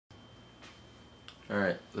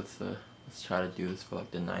Alright, let's try to do this for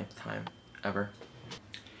like the 9th time ever.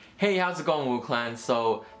 Hey, how's it going, Wu Clan?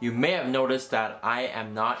 So you may have noticed that I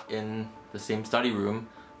am not in the same study room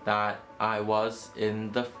that I was in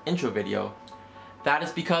the intro video. That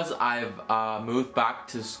is because I've moved back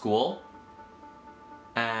to school,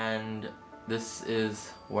 and this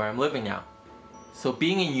is where I'm living now. So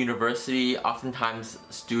being in university, oftentimes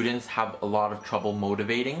students have a lot of trouble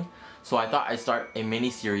motivating. So I thought I'd start a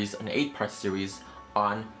mini-series, an 8-part series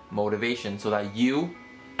on motivation, so that you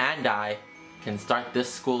and I can start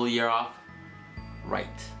this school year off right.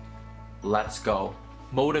 Let's go.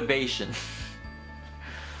 Motivation.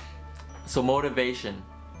 So motivation.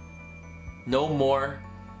 No more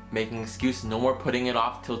making excuses, no more putting it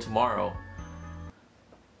off till tomorrow.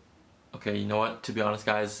 Okay, you know what? To be honest,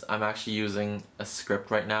 guys, I'm actually using a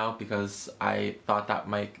script right now because I thought that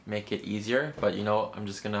might make it easier, but you know, I'm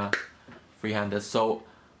just gonna freehand this. So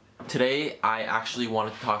today I actually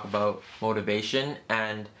wanted to talk about motivation,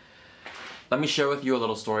 and let me share with you a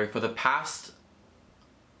little story. For the past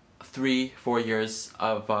 3-4 years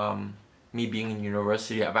of me being in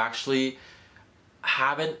university, I've actually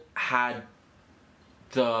haven't had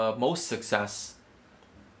the most success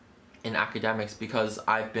in academics because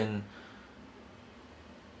I've been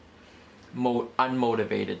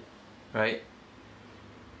unmotivated, right?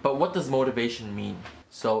 But what does motivation mean?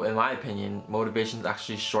 So in my opinion, motivation is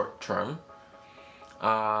actually short term.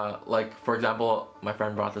 Like for example, my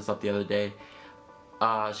friend brought this up the other day.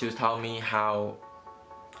 She was telling me how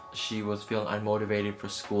she was feeling unmotivated for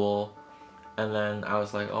school, and then I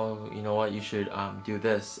was like, oh, you know what, you should do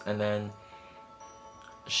this. And then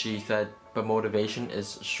she said, but motivation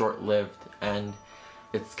is short-lived, and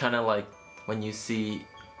it's kind of like when you see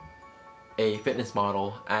a fitness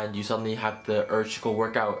model and you suddenly have the urge to go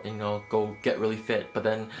work out and, you know, go get really fit, but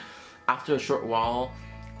then after a short while,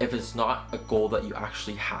 if it's not a goal that you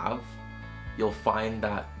actually have, you'll find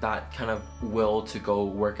that that kind of will to go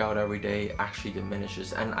work out every day actually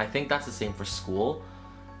diminishes. And I think that's the same for school.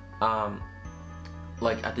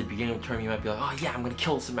 Like at the beginning of the term, you might be like, oh yeah, I'm gonna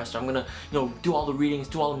kill the semester, I'm gonna, you know, do all the readings,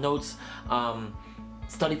 do all the notes,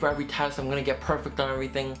 study for every test, I'm gonna get perfect on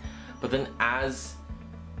everything. But then as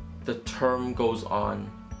the term goes on,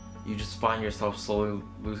 you just find yourself slowly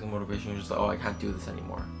losing motivation. You're just like, oh, I can't do this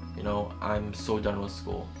anymore. You know, I'm so done with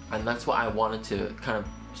school. And that's what I wanted to kind of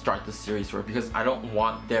start this series for, because I don't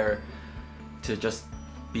want there to just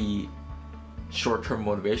be short-term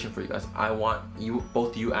motivation for you guys. I want you,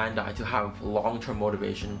 both you and I, to have long-term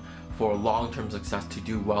motivation for long-term success, to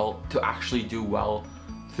do well, to actually do well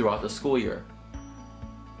throughout the school year.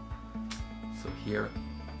 So here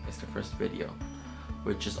is the first video,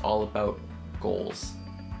 which is all about goals.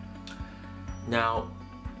 Now,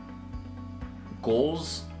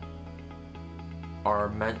 goals are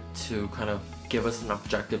meant to kind of give us an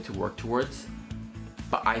objective to work towards,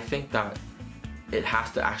 but I think that it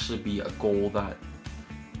has to actually be a goal that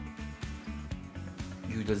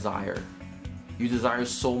you desire. You desire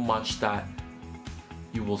so much that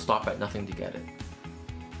you will stop at nothing to get it.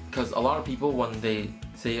 Because a lot of people, when they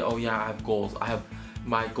say, oh yeah, I have goals,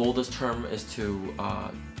 my goal this term is to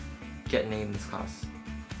get an A in this class.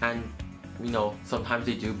 And you know, sometimes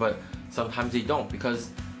they do, but sometimes they don't, because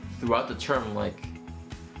throughout the term, like,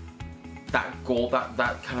 that goal,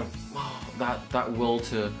 that kind of, that will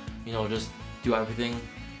to, you know, just do everything,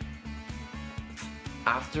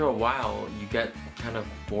 after a while you get kind of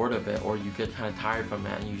bored of it, or you get kind of tired from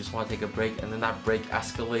it and you just want to take a break, and then that break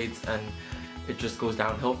escalates and it just goes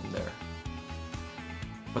downhill from there.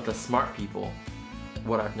 But the smart people,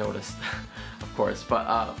 what I've noticed, of course,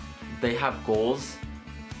 but they have goals,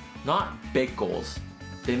 not big goals.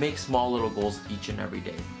 They make small little goals each and every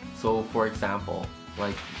day. So for example,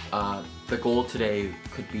 like the goal today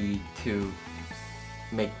could be to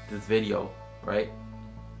make this video, right?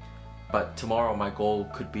 But tomorrow my goal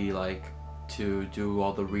could be like to do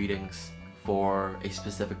all the readings for a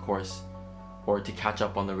specific course, or to catch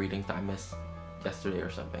up on the readings that I missed yesterday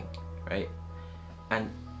or something, right? And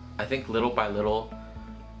I think little by little,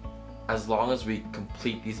 as long as we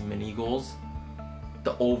complete these mini goals,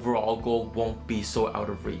 the overall goal won't be so out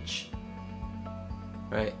of reach,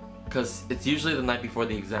 right? Because it's usually the night before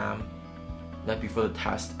the exam, night before the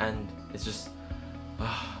test, and it's just,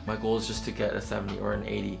 my goal is just to get a 70 or an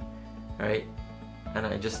 80, right? And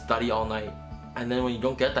I just study all night, and then when you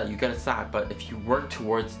don't get that, you get sad. But if you work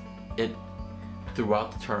towards it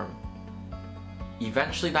throughout the term,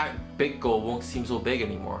 eventually that big goal won't seem so big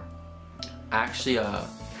anymore. I actually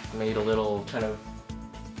made a little kind of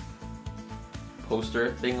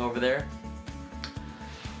poster thing over there,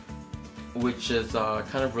 which is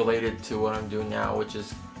kind of related to what I'm doing now, which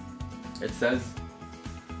is, it says,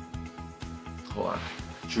 hold on.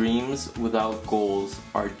 Dreams without goals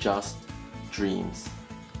are just dreams.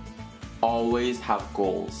 Always have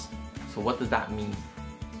goals. So what does that mean?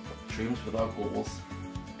 Dreams without goals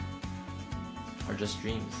are just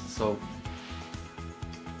dreams. So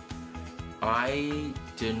I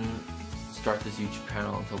didn't start this YouTube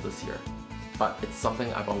channel until this year, but it's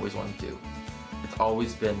something I've always wanted to do. It's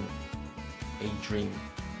always been a dream,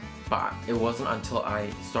 but it wasn't until I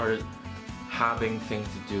started having things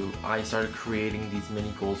to do, I started creating these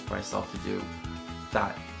mini goals for myself to do,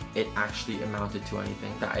 that it actually amounted to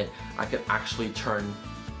anything, that I could actually turn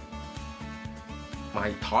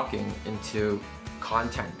my talking into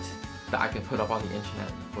content that I can put up on the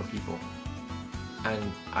internet for people.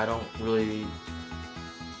 And I don't really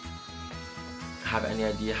have any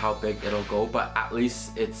idea how big it'll go, but at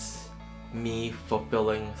least it's me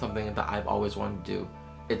fulfilling something that I've always wanted to do.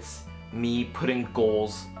 It's me putting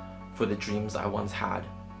goals for the dreams I once had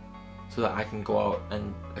so that I can go out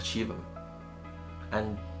and achieve them.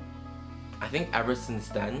 And I think ever since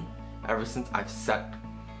then, ever since I've set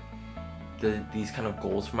these kind of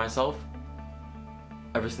goals for myself,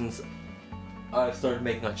 ever since I've started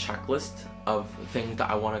making a checklist of things that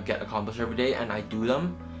I want to get accomplished every day and I do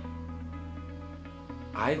them,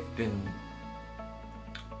 I've been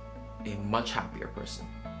a much happier person.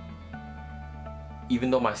 Even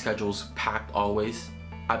though my schedule's packed always,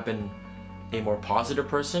 I've been a more positive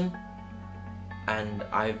person, and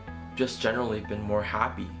I've just generally been more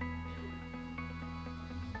happy.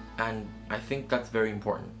 And I think that's very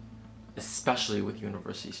important, especially with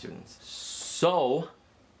university students. So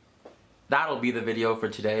that'll be the video for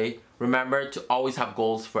today. Remember to always have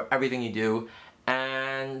goals for everything you do,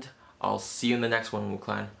 and I'll see you in the next one,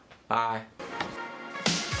 Clan. Bye.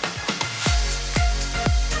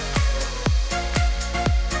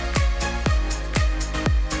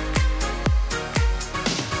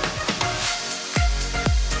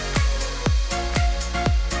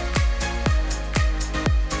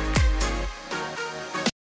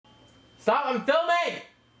 Stop, I'm filming!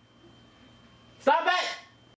 Stop it!